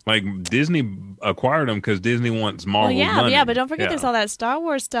 Marvel. Like Disney acquired them because Disney wants Marvel. Well, money. Yeah, but don't forget there's all that Star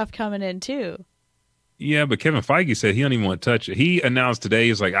Wars stuff coming in too. Yeah, but Kevin Feige said he don't even want to touch it. He announced today,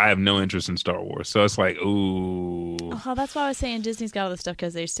 he's like, I have no interest in Star Wars. So it's like, ooh. Oh, that's why I was saying Disney's got all the stuff,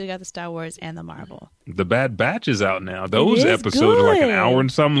 because they still got the Star Wars and the Marvel. The Bad Batch is out now. Those episodes are like an hour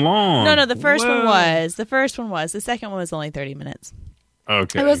and something long. No, the first one was. The first one was. The second one was only 30 minutes.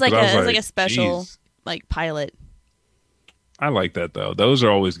 Okay. It was like a special like pilot. I like that though. Those are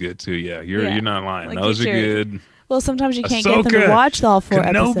always good too. Yeah, you're not lying. Like, those are good. Well, sometimes you can't get them to watch all 4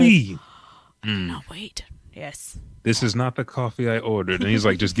 Kenobi. episodes. No, wait. Yes. This is not the coffee I ordered. And he's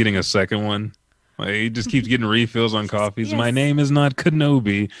like just getting a second one. Like, he just keeps getting refills on coffees. Yes. My name is not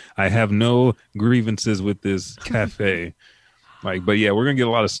Kenobi. I have no grievances with this cafe. But yeah, we're going to get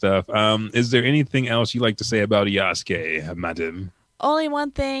a lot of stuff. Is there anything else you'd like to say about Yasuke, madam? Only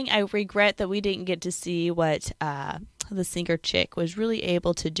one thing. I regret that we didn't get to see what the singer chick was really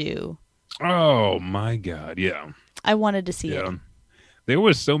able to do. Oh, my God. Yeah. I wanted to see it. There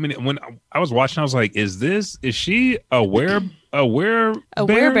was so many. When I was watching, I was like, is she a werebear? A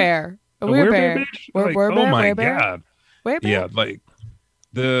werebear. A werebear. Oh, my God. Werebear? Yeah, like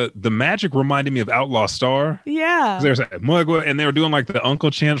the magic reminded me of Outlaw Star. Yeah. There's and they were doing like the uncle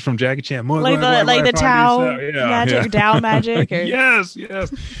chants from Jackie Chan. Like the Tao magic, Tao magic. Or... Yes.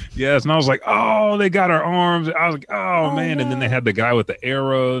 And I was like, oh, they got our arms. I was like, oh man. No. And then they had the guy with the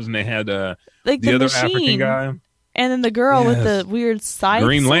arrows, and they had the other machine. African guy. And then the girl with the weird side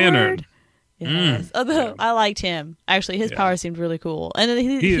Green sword. Lantern. Yes. I liked him. Actually, his power seemed really cool. And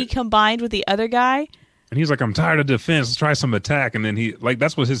then he combined with the other guy. And he's like, I'm tired of defense. Let's try some attack. And then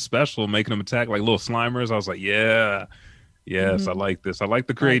that's what his special, making them attack like little Slimers. I was like, yeah. Yes, I like this. I like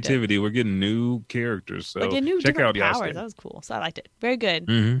the creativity. We're getting new characters. So like a new check out different Yasuke. powers. That was cool. So I liked it. Very good.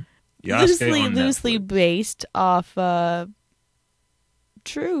 Yasuke Loosely based off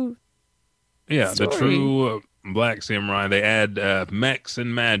true. Yeah, story. the true Black Samurai. They add mechs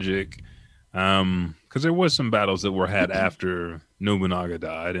and magic. Because there was some battles that were had after Nobunaga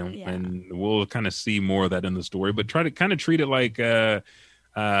died, and we'll kind of see more of that in the story. But try to kind of treat it like Sengoku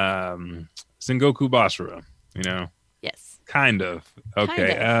Basara, you know? Yes. Kind of.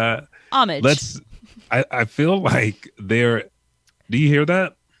 Okay. Kind of. Homage. I feel like they're. Do you hear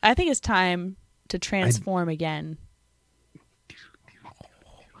that? I think it's time to transform again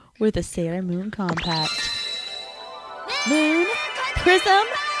with a Sailor Moon compact. Moon, Prism,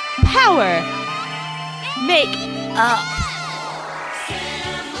 Power, Make Up.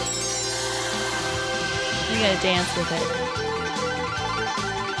 You gotta dance with it.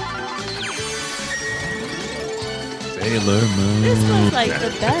 Sailor Moon. This was like the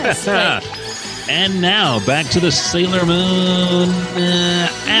best. And now back to the Sailor Moon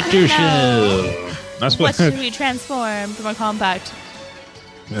after show. That's what should we transform from a compact?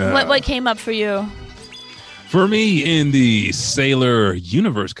 What came up for you? For me, in the Sailor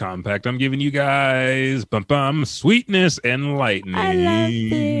Universe compact, I'm giving you guys Sweetness and Lightning. I love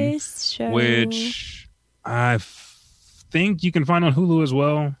this show. Which I think you can find on Hulu as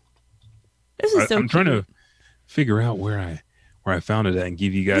well. This is I'm trying to figure out where I found it at and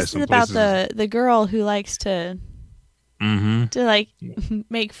give you guys some places. This is about the girl who likes to like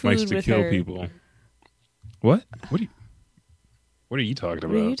make food likes to with kill her people. What are you talking about?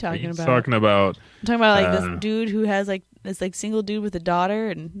 What are you talking about? Talking about I'm talking about like this dude who has like this like single dude with a daughter,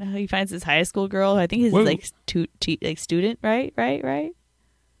 and he finds this high school girl. I think he's like student, right?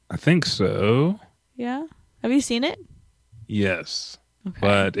 I think so. Yeah. Have you seen it? Yes. Okay.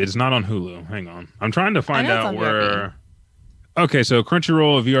 But it's not on Hulu. Hang on. I'm trying to find out where. VRV. Okay, so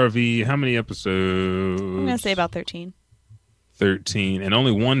Crunchyroll, VRV, how many episodes? I'm going to say about 13. 13, and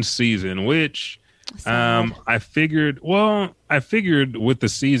only one season, which I figured with the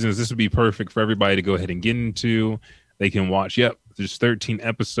seasons, this would be perfect for everybody to go ahead and get into. They can watch, there's 13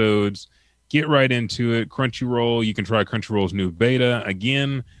 episodes. Get right into it. Crunchyroll, you can try Crunchyroll's new beta.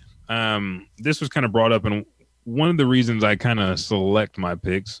 Again, this was kind of brought up, and one of the reasons I kind of select my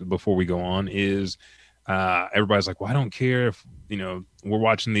picks before we go on is everybody's like, well, I don't care if, we're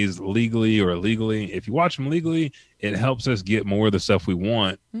watching these legally or illegally. If you watch them legally, it helps us get more of the stuff we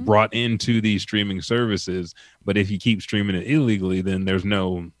want brought into these streaming services. But if you keep streaming it illegally, then there's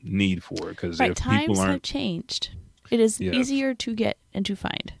no need for it. Because if times people aren't have changed, it is easier to get and to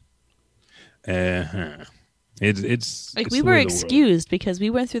find. It's like we were excused because we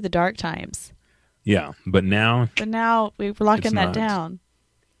went through the dark times. Yeah, but now we're locking that down.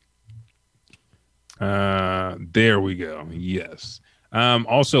 There we go. Yes.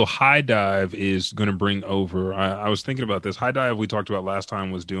 Also, High Dive is going to bring over. I was thinking about this. High Dive, we talked about last time,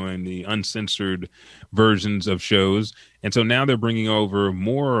 was doing the uncensored versions of shows, and so now they're bringing over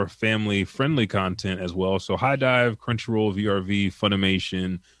more family-friendly content as well. So, High Dive, Crunchyroll, VRV,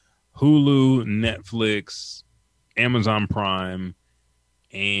 Funimation, Hulu, Netflix, Amazon Prime.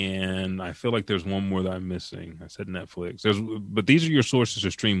 And I feel like there's one more that I'm missing. I said Netflix. But these are your sources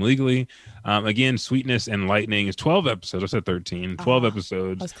to stream legally. Again, Sweetness and Lightning is 12 episodes. I said 13. 12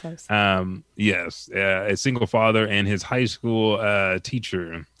 episodes. That was close. Yes. A single father and his high school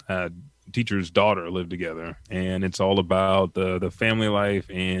teacher's daughter live together. And it's all about the family life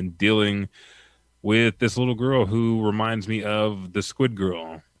and dealing with this little girl who reminds me of the Squid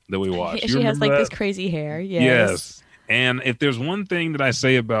Girl that we watched. She has like this crazy hair. Yes. And if there's one thing that I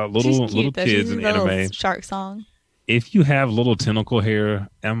say about little kids in anime, shark song. If you have little tentacle hair,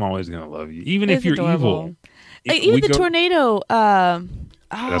 I'm always gonna love you, even if you're evil. Even the tornado.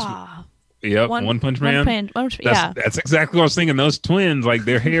 Yep, One Punch Man. That's exactly what I was thinking. Those twins, like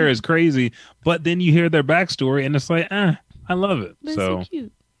their hair is crazy, but then you hear their backstory, and it's like, I love it. So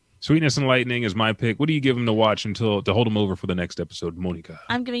cute. Sweetness and Lightning is my pick. What do you give them to watch to hold them over for the next episode, Monica?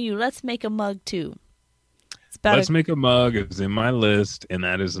 I'm giving you Let's Make a Mug 2. Let's Make a Mug is in my list, and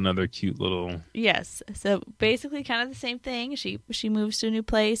that is another cute little... Yes. So basically kind of the same thing. She moves to a new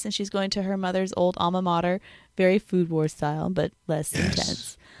place, and she's going to her mother's old alma mater, very Food Wars style, but less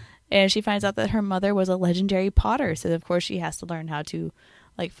intense. And she finds out that her mother was a legendary potter, so of course she has to learn how to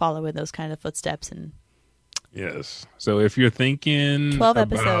like follow in those kind of footsteps. And yes. So if you're thinking 12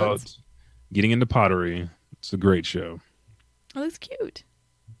 about episodes. Getting into pottery, it's a great show. It looks cute.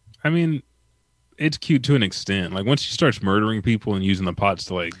 I mean... It's cute to an extent. Like once she starts murdering people and using the pots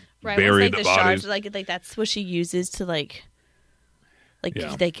to bury the bodies, like that's what she uses to keep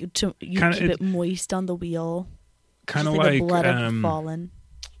it moist on the wheel. kind of Just like like the blood of fallen.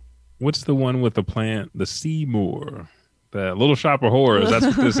 What's the one with the plant? The Seymour. The Little Shop of Horrors. That's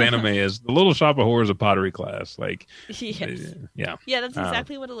what this anime is. The Little Shop of Horrors, a pottery class. Like, Yes. yeah. Yeah, that's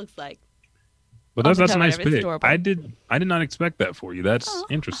exactly what it looks like. But On the that's a cover, nice it's pick. adorable. I did not expect that for you. That's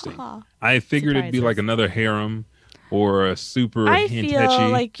interesting. Aw. I figured it'd be Surprises. like another harem or a super I hentai. feel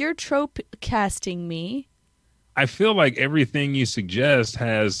like you're trope casting me. I feel like everything you suggest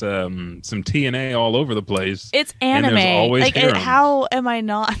has some TNA all over the place. It's And anime. there's always Like, harem. how am I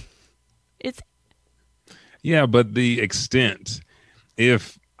not? It's Yeah, but the extent.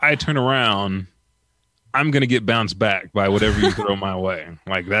 If I turn around, I'm going to get bounced back by whatever you throw my way.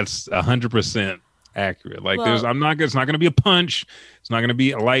 Like, that's 100% accurate. Like, Well- it's not going to be a punch. It's not going to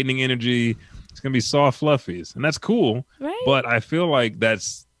be a lightning energy. It's going to be soft fluffies. And that's cool. right. But I feel like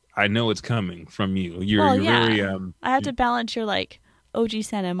I know it's coming from you. You're Well, yeah. very, I have to balance your like OG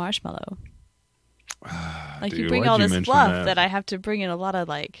Santa Marshmallow. Like, you dude, bring why'd all you this mention fluff that I have to bring in a lot of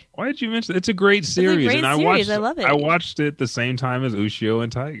like. Why did you mention it's a great series? great and I series. watched, I love it. I watched it the same time as Ushio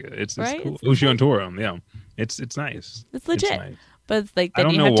and Taiga. It's Right? cool. It's Ushio and Toro, yeah. It's nice. It's legit. nice. But it's like I then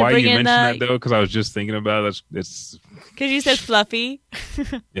don't you know have to why bring you in mentioned that the though, because I was just thinking about it. It's because you said fluffy.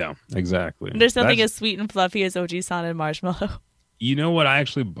 yeah, exactly. There's nothing That's- as sweet and fluffy as OG Santa and Marshmallow. You know what? I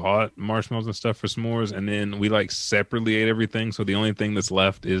actually bought marshmallows and stuff for s'mores, and then we like separately ate everything. So the only thing that's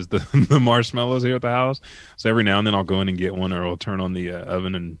left is the the marshmallows here at the house. So every now and then I'll go in and get one, or I'll turn on the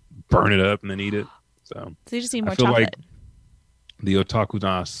oven and burn it up and then eat it. So So you just need I more feel chocolate. like the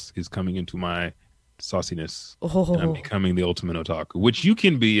otaku-ness is coming into my sauciness. Oh. And I'm becoming the ultimate otaku, which you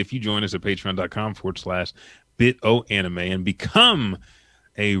can be if you join us at patreon.com/bitoanime and become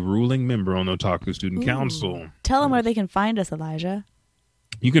a ruling member on the Otaku Student Council. Tell them where they can find us, Elijah.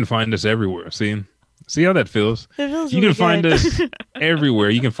 You can find us everywhere. See how that feels? It feels You really can find good. us everywhere.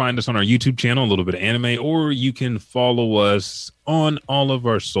 You can find us on our YouTube channel, a little bit of anime, or you can follow us on all of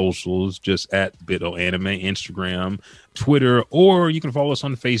our socials, just at BitOAnime, Instagram, Twitter, or you can follow us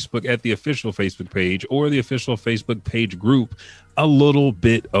on Facebook at the official Facebook page or the official Facebook page group, A Little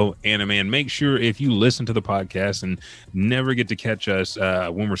Bit of Anime. And make sure if you listen to the podcast and never get to catch us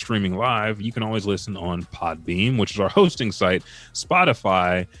when we're streaming live, you can always listen on Podbeam, which is our hosting site,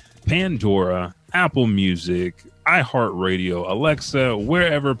 Spotify, Pandora, Apple Music, iHeartRadio, Alexa,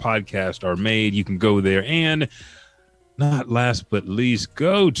 wherever podcasts are made, you can go there. And not last but least,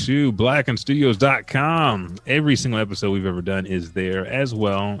 go to blackandstudios.com. Every single episode we've ever done is there, as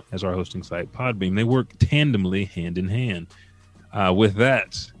well as our hosting site, Podbeam. They work tandemly, hand in hand. With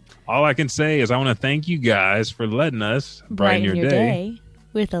that, all I can say is I want to thank you guys for letting us brighten your day.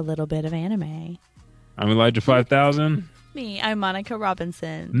 with a little bit of anime. I'm Elijah 5000. Me, I'm Monica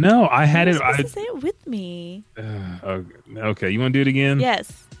Robinson. No, I had You're it. supposed to say it with me. Okay, you want to do it again?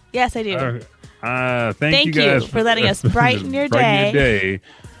 Yes, I do. Thank you guys for letting us brighten your day.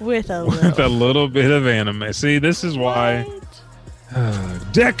 With a little, with a little bit of anime. See, this is why.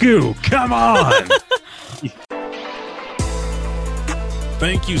 Deku, come on!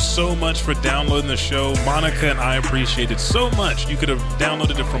 Thank you so much for downloading the show. Monica and I appreciate it so much. You could have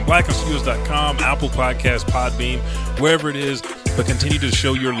downloaded it from blackandstudios.com, Apple Podcasts, Podbeam, wherever it is. But continue to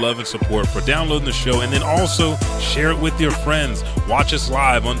show your love and support for downloading the show. And then also share it with your friends. Watch us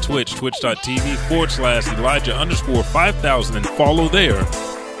live on Twitch, twitch.tv/Elijah_5000 and follow there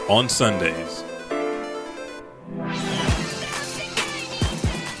on Sundays.